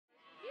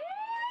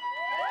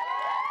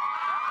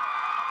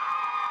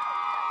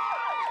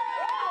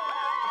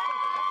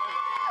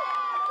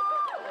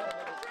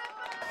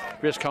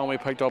Grace Conway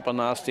picked up a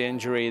nasty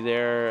injury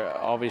there.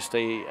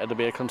 Obviously, it'll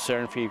be a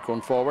concern for you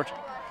going forward.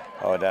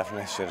 Oh,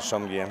 definitely. She had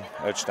some game,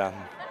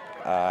 outstanding.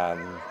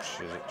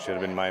 She should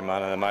have been my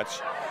man of the match.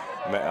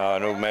 I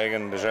know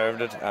Megan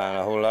deserved it, and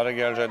a whole lot of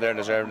girls out there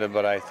deserved it,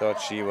 but I thought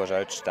she was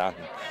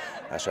outstanding.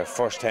 That's her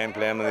first time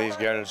playing with these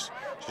girls.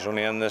 She's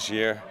only in this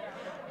year.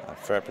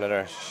 Fair play to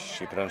her.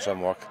 She put in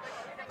some work.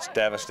 It's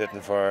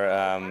devastating for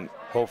her.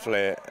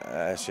 Hopefully,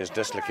 she's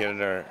dislocated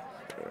her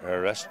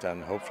wrist,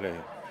 and hopefully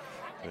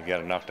we'll get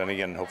it knocked in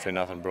again. Hopefully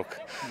nothing broke.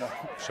 No.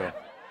 So.